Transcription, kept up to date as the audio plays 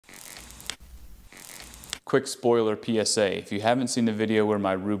Quick spoiler PSA, if you haven't seen the video where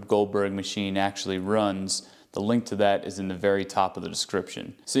my Rube Goldberg machine actually runs, the link to that is in the very top of the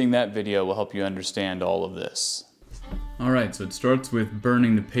description. Seeing that video will help you understand all of this. Alright, so it starts with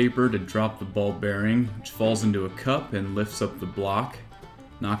burning the paper to drop the ball bearing, which falls into a cup and lifts up the block,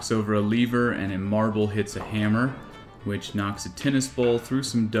 knocks over a lever, and a marble hits a hammer, which knocks a tennis ball through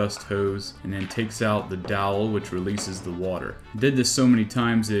some dust hose and then takes out the dowel, which releases the water. Did this so many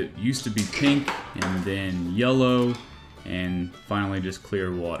times it used to be pink and then yellow and finally just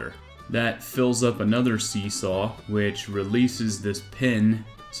clear water. That fills up another seesaw, which releases this pin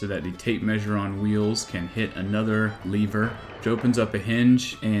so that the tape measure on wheels can hit another lever, which opens up a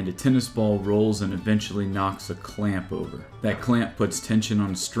hinge, and a tennis ball rolls and eventually knocks a clamp over. That clamp puts tension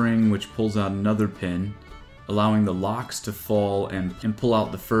on a string, which pulls out another pin, allowing the locks to fall and pull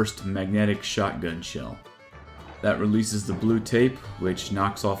out the first magnetic shotgun shell. That releases the blue tape, which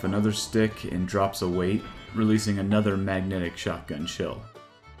knocks off another stick and drops a weight, releasing another magnetic shotgun shell.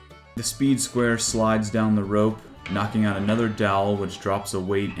 The speed square slides down the rope, knocking out another dowel, which drops a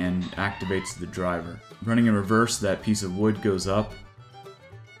weight and activates the driver. Running in reverse, that piece of wood goes up,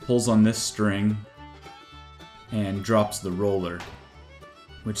 pulls on this string, and drops the roller,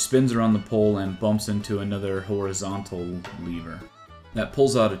 which spins around the pole and bumps into another horizontal lever. That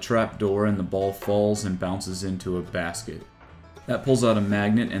pulls out a trap door and the ball falls and bounces into a basket. That pulls out a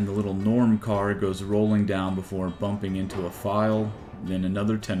magnet and the little Norm car goes rolling down before bumping into a file, then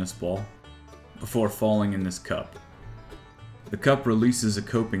another tennis ball, before falling in this cup. The cup releases a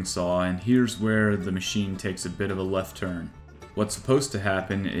coping saw, and here's where the machine takes a bit of a left turn. What's supposed to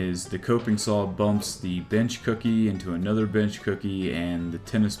happen is the coping saw bumps the bench cookie into another bench cookie, and the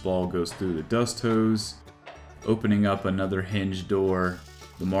tennis ball goes through the dust hose, opening up another hinge door.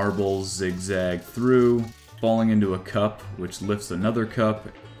 The marbles zigzag through, falling into a cup, which lifts another cup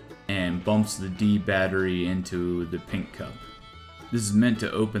and bumps the D battery into the pink cup. This is meant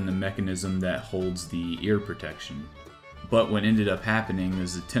to open the mechanism that holds the ear protection. But what ended up happening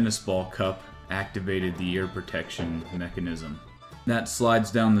is the tennis ball cup activated the ear protection mechanism. That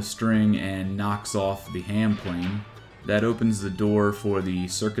slides down the string and knocks off the hand plane. That opens the door for the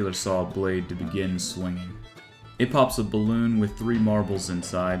circular saw blade to begin swinging. It pops a balloon with 3 marbles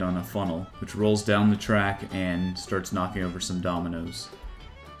inside on a funnel, which rolls down the track and starts knocking over some dominoes.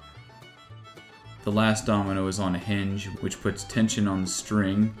 The last domino is on a hinge, which puts tension on the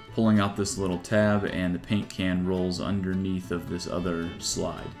string, pulling out this little tab, and the paint can rolls underneath of this other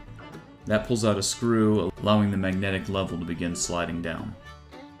slide. That pulls out a screw, allowing the magnetic level to begin sliding down.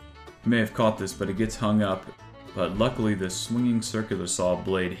 You may have caught this, but it gets hung up, but luckily the swinging circular saw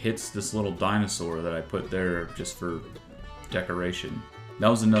blade hits this little dinosaur that I put there just for decoration. That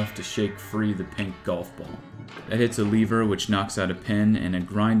was enough to shake free the pink golf ball. That hits a lever, which knocks out a pin, and a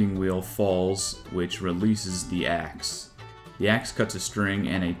grinding wheel falls, which releases the axe. The axe cuts a string,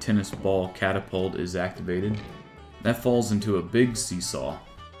 and a tennis ball catapult is activated. That falls into a big seesaw,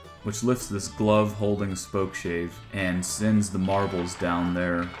 which lifts this glove holding a spoke shave and sends the marbles down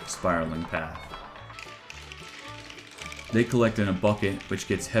their spiraling path. They collect in a bucket, which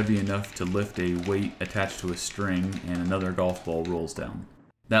gets heavy enough to lift a weight attached to a string, and another golf ball rolls down.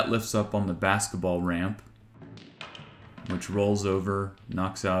 That lifts up on the basketball ramp, which rolls over,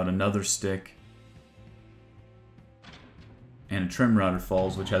 knocks out another stick, and a trim router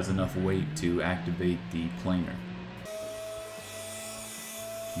falls, which has enough weight to activate the planer.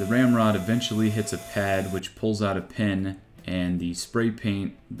 The ramrod eventually hits a pad, which pulls out a pin, and the spray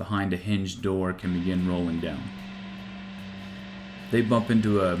paint behind a hinged door can begin rolling down. They bump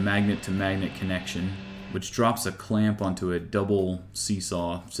into a magnet-to-magnet connection, which drops a clamp onto a double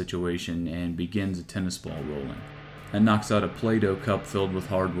seesaw situation and begins a tennis ball rolling. That knocks out a Play-Doh cup filled with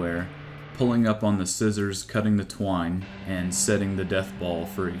hardware, pulling up on the scissors, cutting the twine, and setting the death ball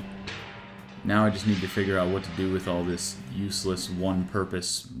free. Now I just need to figure out what to do with all this useless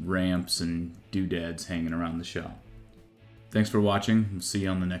one-purpose ramps and doodads hanging around the shop. Thanks for watching. We'll see you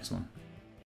on the next one.